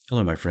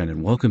Hello, my friend,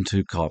 and welcome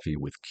to Coffee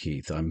with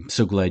Keith. I'm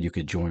so glad you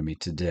could join me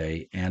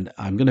today. And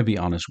I'm going to be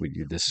honest with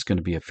you, this is going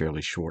to be a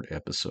fairly short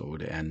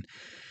episode. And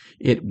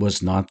it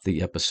was not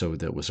the episode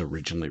that was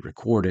originally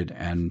recorded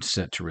and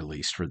set to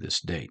release for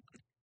this date.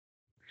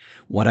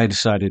 What I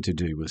decided to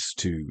do was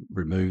to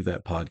remove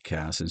that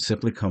podcast and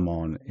simply come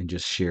on and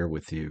just share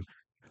with you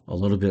a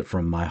little bit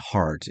from my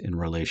heart in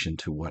relation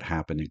to what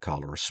happened in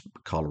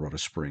Colorado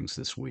Springs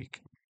this week.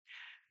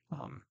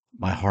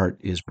 My heart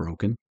is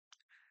broken.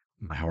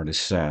 My heart is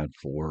sad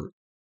for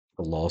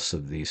the loss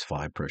of these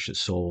five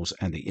precious souls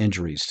and the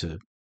injuries to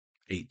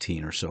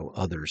 18 or so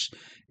others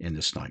in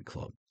this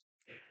nightclub.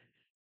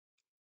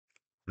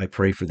 I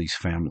pray for these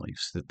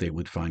families that they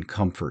would find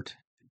comfort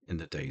in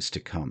the days to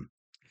come.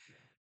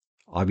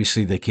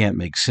 Obviously, they can't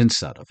make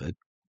sense out of it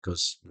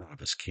because none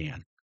of us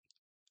can,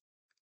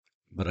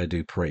 but I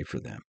do pray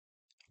for them.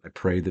 I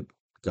pray that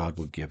God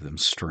would give them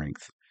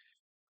strength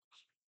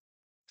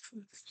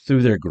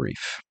through their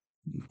grief,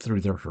 through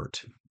their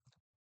hurt,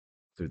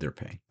 through their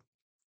pain.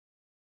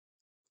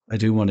 I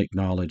do want to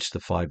acknowledge the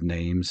five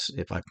names.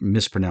 If I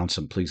mispronounce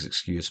them, please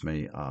excuse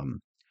me.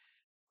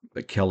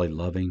 But Kelly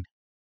Loving,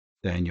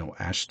 Daniel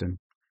Ashton,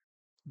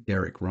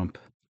 Derek Rump,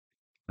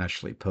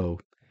 Ashley Poe,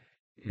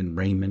 and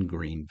Raymond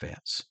Green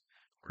Vance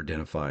were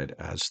identified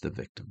as the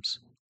victims.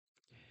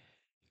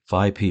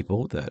 Five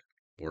people that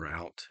were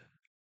out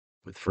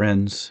with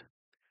friends,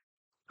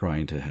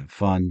 trying to have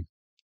fun,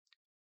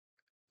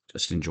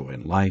 just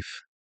enjoying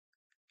life,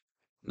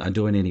 not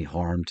doing any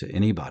harm to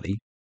anybody,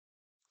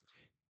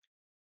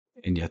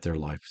 and yet their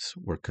lives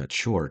were cut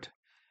short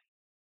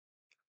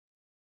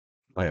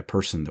by a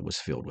person that was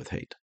filled with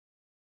hate.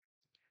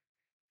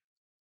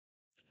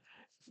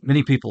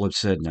 Many people have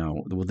said now,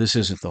 well, this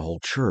isn't the whole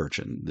church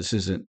and this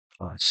isn't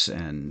us,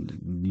 and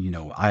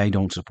I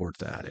don't support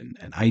that, and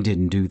I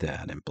didn't do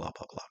that, and blah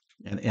blah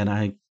blah. And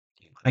I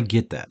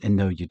get that, and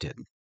no, you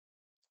didn't.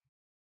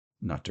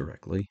 Not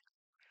directly.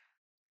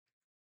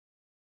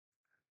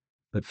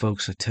 But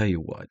folks, I tell you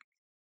what,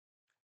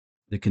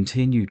 the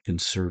continued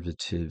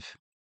conservative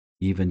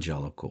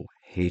evangelical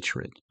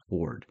hatred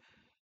toward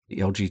the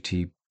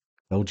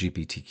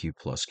LGBTQ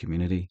plus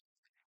community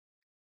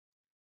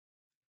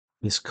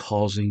is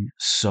causing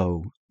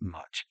so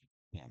much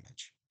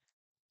damage.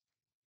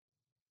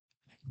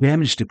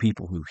 Damage to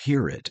people who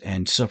hear it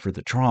and suffer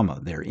the trauma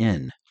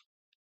therein.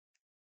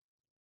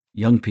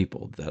 Young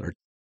people that are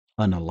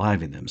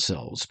unaliving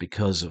themselves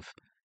because of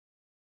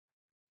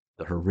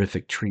the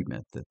horrific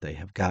treatment that they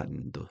have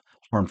gotten, the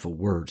harmful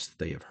words that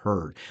they have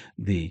heard,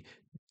 the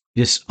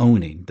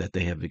disowning that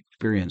they have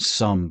experienced,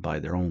 some by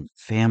their own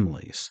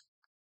families,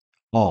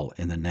 all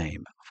in the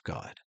name of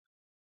God.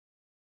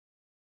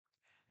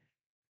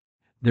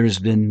 There has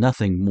been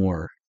nothing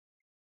more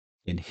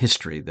in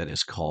history that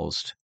has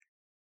caused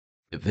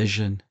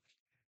division,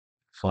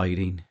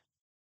 fighting,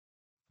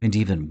 and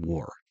even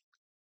war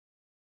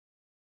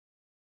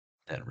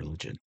than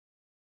religion.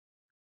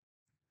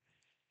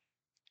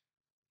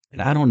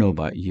 And I don't know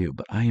about you,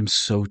 but I am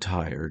so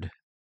tired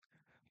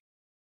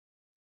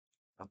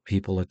of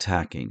people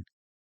attacking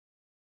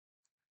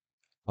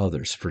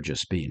others for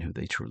just being who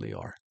they truly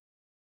are,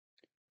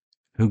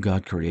 who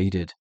God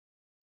created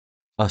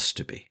us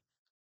to be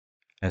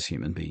as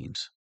human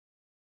beings.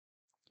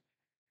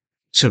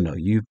 So, no,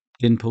 you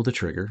didn't pull the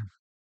trigger.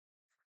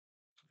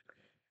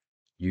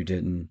 You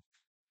didn't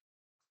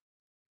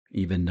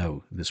even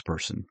know this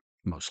person,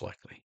 most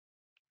likely.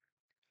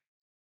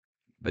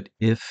 But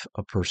if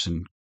a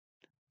person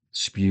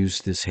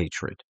spews this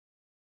hatred,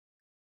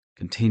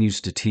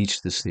 continues to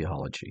teach this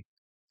theology,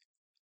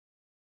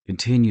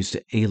 continues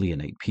to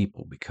alienate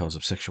people because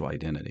of sexual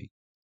identity,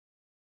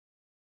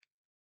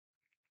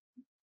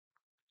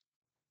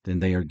 then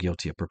they are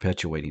guilty of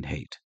perpetuating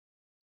hate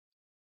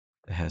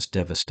that has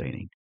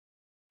devastating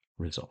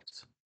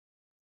results.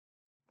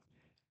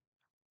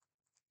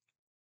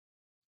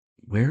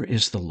 Where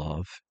is the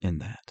love in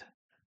that?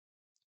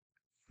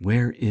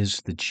 Where is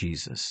the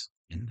Jesus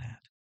in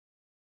that?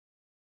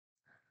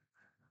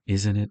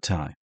 Isn't it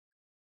time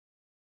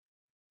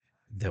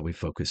that we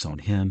focus on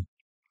Him,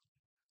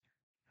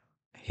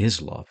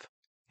 His love,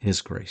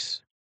 His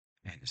grace,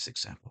 and His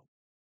example?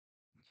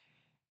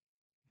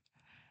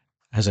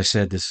 As I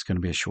said, this is going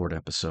to be a short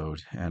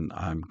episode, and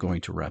I'm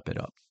going to wrap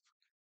it up.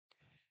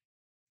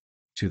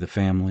 To the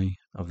family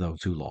of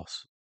those who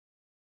lost,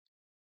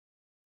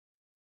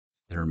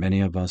 there are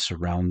many of us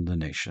around the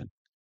nation,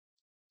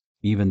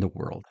 even the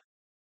world,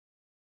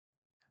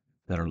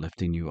 that are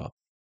lifting you up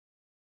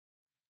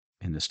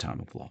in this time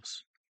of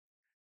loss.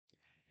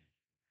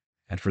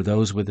 And for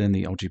those within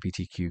the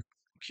LGBTQ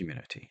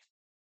community,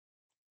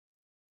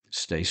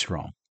 stay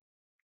strong.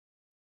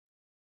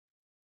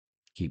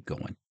 Keep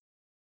going.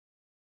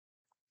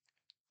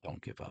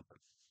 Don't give up.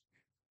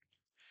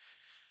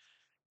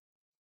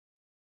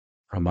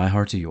 From my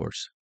heart to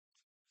yours,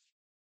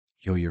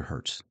 heal your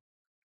hurts,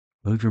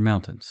 move your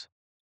mountains,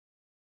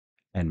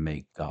 and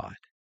may God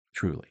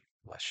truly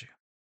bless you.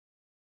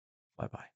 Bye bye.